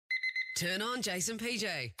Turn on Jason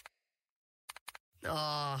PJ.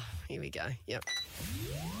 Oh, here we go. Yep.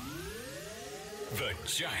 The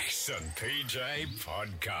Jason PJ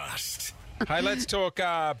Podcast. Hey, let's talk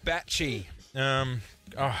Batchy. I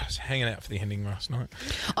was hanging out for the ending last night.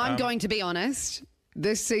 I'm going to be honest.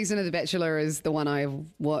 This season of The Bachelor is the one I've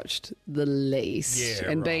watched the least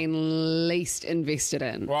and been least invested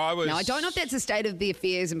in. Well, Now, I don't know if that's the state of the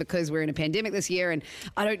affairs and because we're in a pandemic this year, and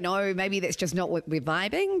I don't know, maybe that's just not what we're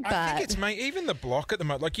vibing, but... I think it's, mate, even the Block at the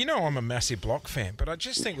moment. Like, you know I'm a massive Block fan, but I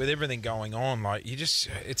just think with everything going on, like,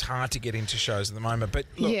 it's hard to get into shows at the moment. But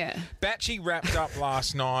look, Batchy wrapped up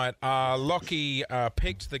last night. Lockie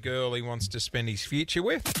picked the girl he wants to spend his future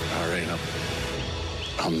with. Irina,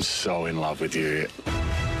 I'm so in love with you,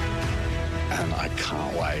 and I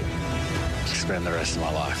can't wait to spend the rest of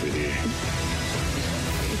my life with you.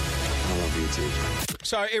 I love you too.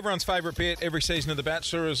 So everyone's favourite bit every season of The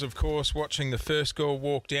Bachelor is, of course, watching the first girl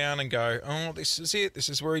walk down and go, oh, this is it. This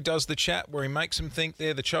is where he does the chat, where he makes them think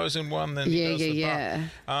they're the chosen one. Then he does the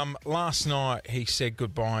butt. Last night he said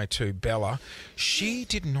goodbye to Bella. She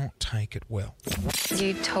did not take it well.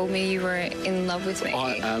 You told me you were in love with me.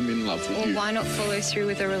 I am in love with you. Well, why not follow through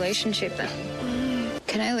with a relationship then?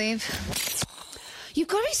 Can I leave? You've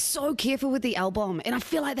got to be so careful with the L-bomb, and I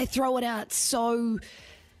feel like they throw it out so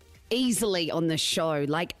easily on the show.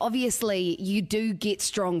 Like, obviously, you do get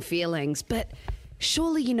strong feelings, but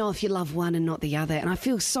surely you know if you love one and not the other. And I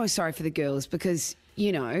feel so sorry for the girls because,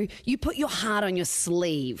 you know, you put your heart on your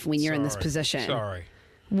sleeve when you're in this position. Sorry.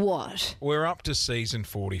 What? We're up to season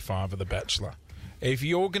 45 of The Bachelor. If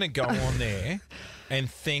you're going to go on there and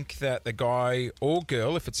think that the guy or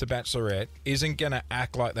girl, if it's a bachelorette, isn't going to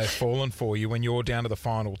act like they've fallen for you when you're down to the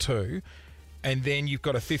final two, and then you've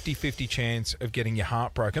got a 50-50 chance of getting your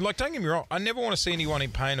heart broken. Like, don't get me wrong, I never want to see anyone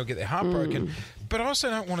in pain or get their heart broken, but I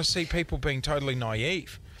also don't want to see people being totally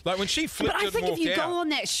naive. Like, when she flipped But I think if you go on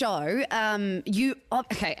that show, you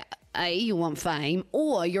want fame,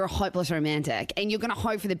 or you're a hopeless romantic, and you're going to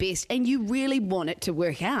hope for the best, and you really want it to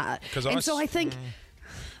work out. So I think...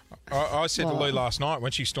 I said to Lou last night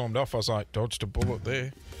when she stormed off, I was like, dodged a bullet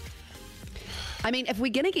there. I mean, if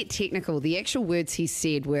we're going to get technical, the actual words he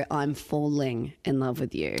said were, I'm falling in love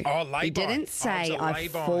with you. Oh, lay-by. He didn't say, I've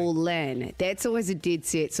fallen. That's always a dead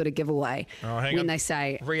set sort of giveaway when they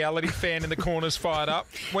say... Reality fan in the corner's fired up.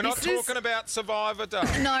 We're not talking about Survivor,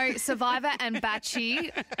 Dave. No, Survivor and Batchy,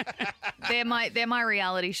 they're my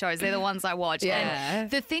reality shows. They're the ones I watch. Yeah. And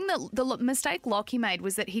the thing that the mistake Lockie made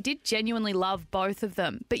was that he did genuinely love both of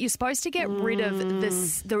them, but you're supposed to get rid of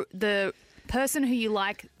the person who you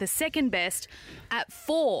like the second best at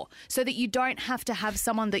 4 so that you don't have to have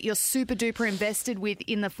someone that you're super duper invested with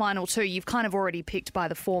in the final 2. You've kind of already picked by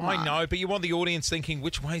the 4 mark. I know, but you want the audience thinking,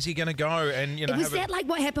 which way is he going to go? And was that like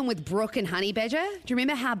what happened with Brooke and Honey Badger? Do you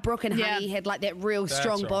remember how Brooke and Honey had like that real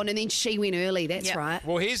strong bond, and then she went early? That's right.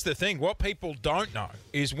 Well, here's the thing. What people don't know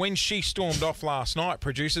is when she stormed off last night,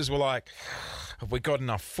 producers were like, have we got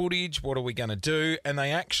enough footage? What are we going to do? And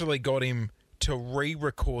they actually got him to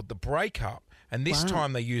re-record the breakup, and this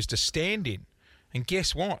time they used a stand-in. And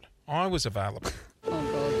guess what? I was available. Oh,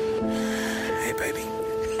 God. Hey, baby.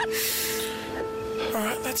 All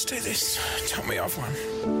right, let's do this. Tell me I've won.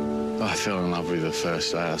 I fell in love with you the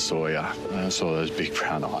first day I saw you. I saw those big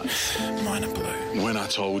brown eyes. Mine are blue. When I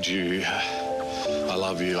told you I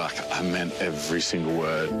love you, like, I meant every single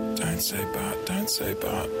word. Don't say but. Don't say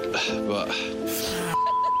but. But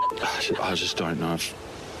I just don't know if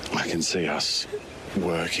I can see us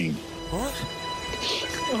working. What?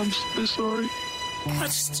 I'm so sorry.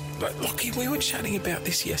 Lockie, we were chatting about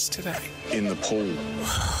this yesterday. In the pool.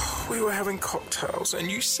 We were having cocktails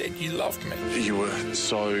and you said you loved me. You were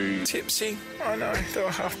so... tipsy. I know, they were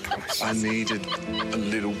half price. I needed a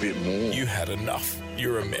little bit more. You had enough.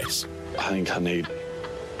 You're a mess. I think I need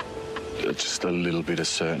just a little bit of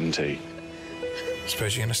certainty.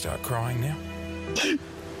 Suppose you're going to start crying now?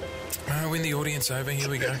 Win the audience over. Here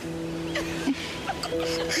we go.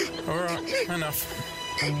 All right, enough.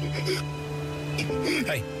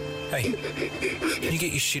 Hey, can you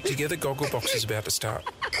get your shit together? Gogglebox is about to start.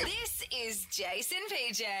 This is Jason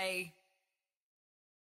PJ.